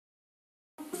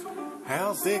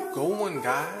How's it going,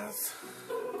 guys?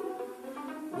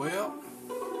 Well,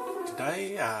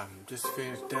 today I just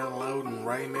finished downloading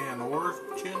Rayman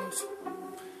Origins,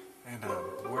 and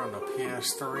we're on the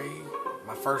ps3.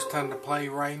 My first time to play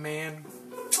Rayman.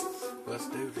 Let's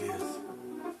do this.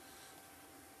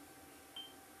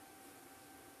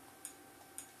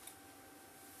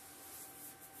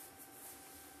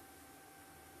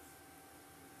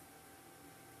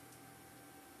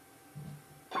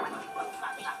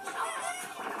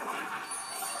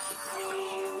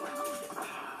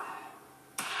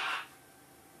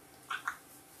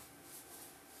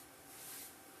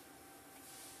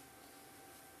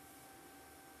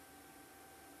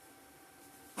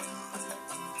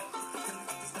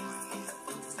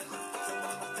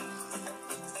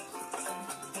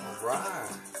 Right.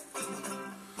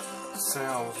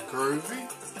 Sounds groovy.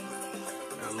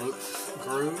 It looks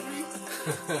groovy.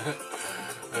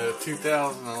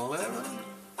 2011.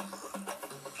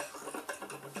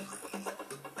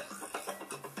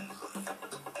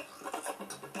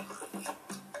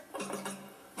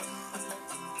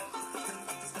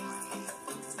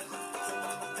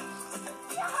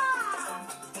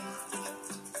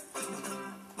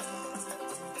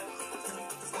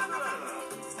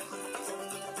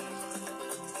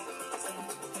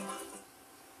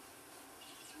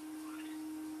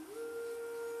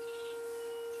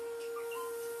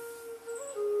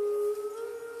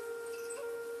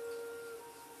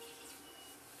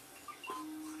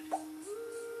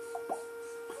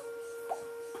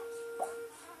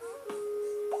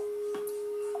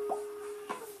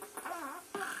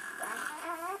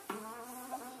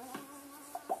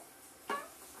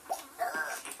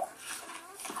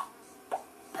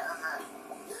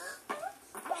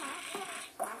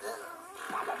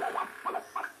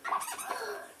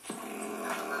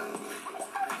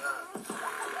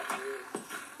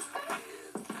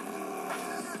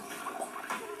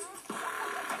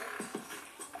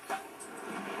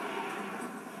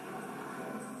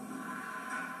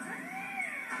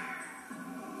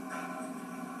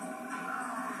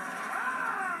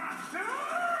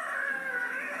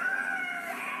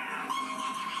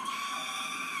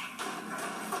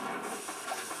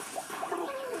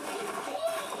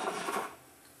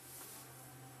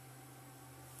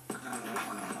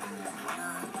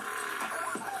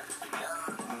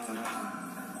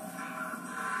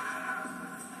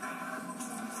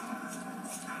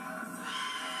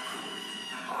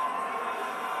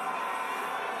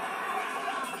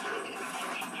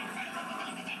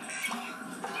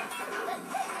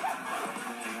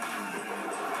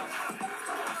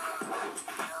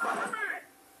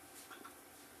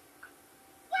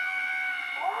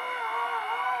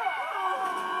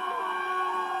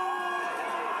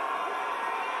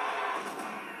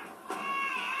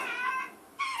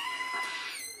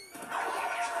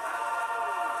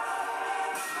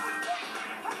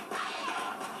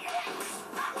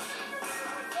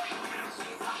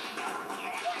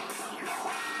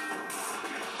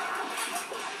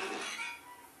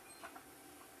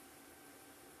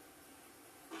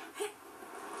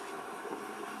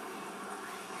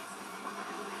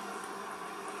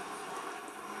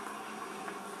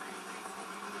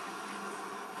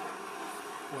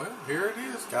 Well, here it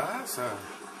is, guys. I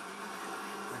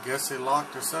guess they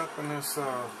locked us up in this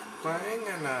thing,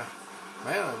 and man,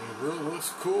 it really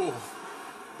looks cool.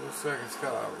 Looks like it's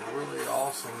got a really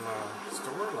awesome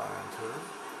storyline to it.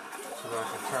 So that I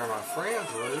can turn my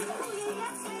friends loose.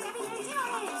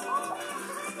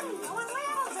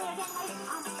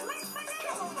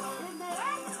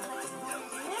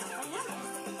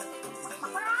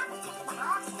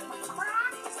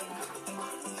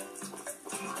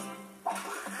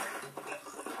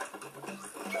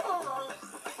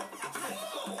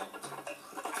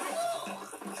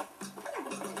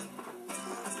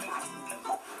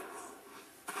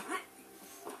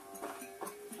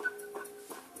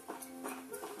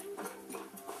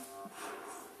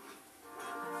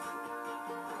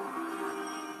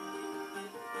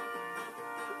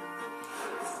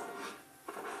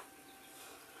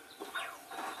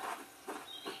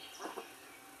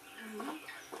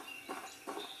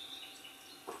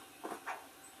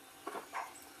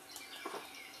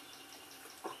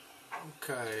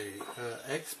 Okay,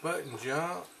 X button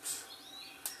jumps,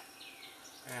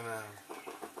 and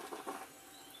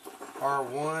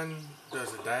R1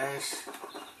 does a dash,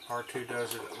 R2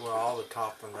 does it, well, all the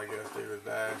top ones I guess do the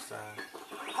dash thing.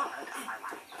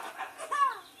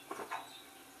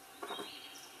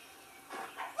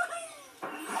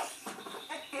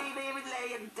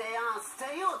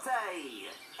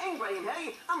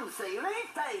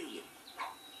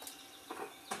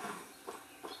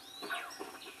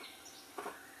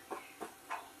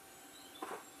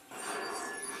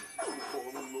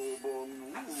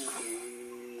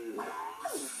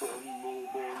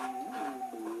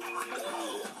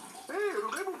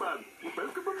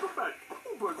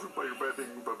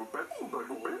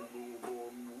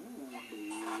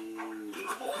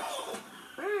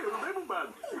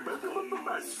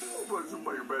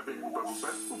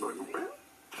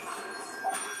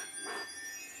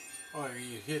 Well,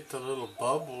 you hit the little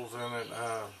bubbles and it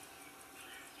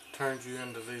turns you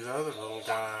into these other little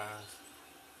guys.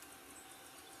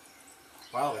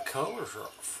 Wow, the colors are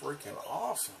freaking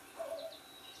awesome.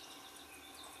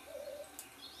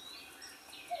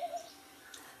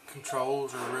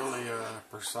 Controls are really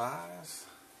precise.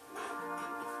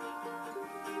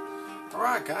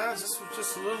 Alright guys, this was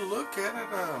just a little look at it.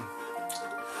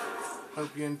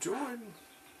 Hope you enjoyed.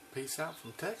 Peace out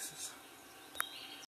from Texas.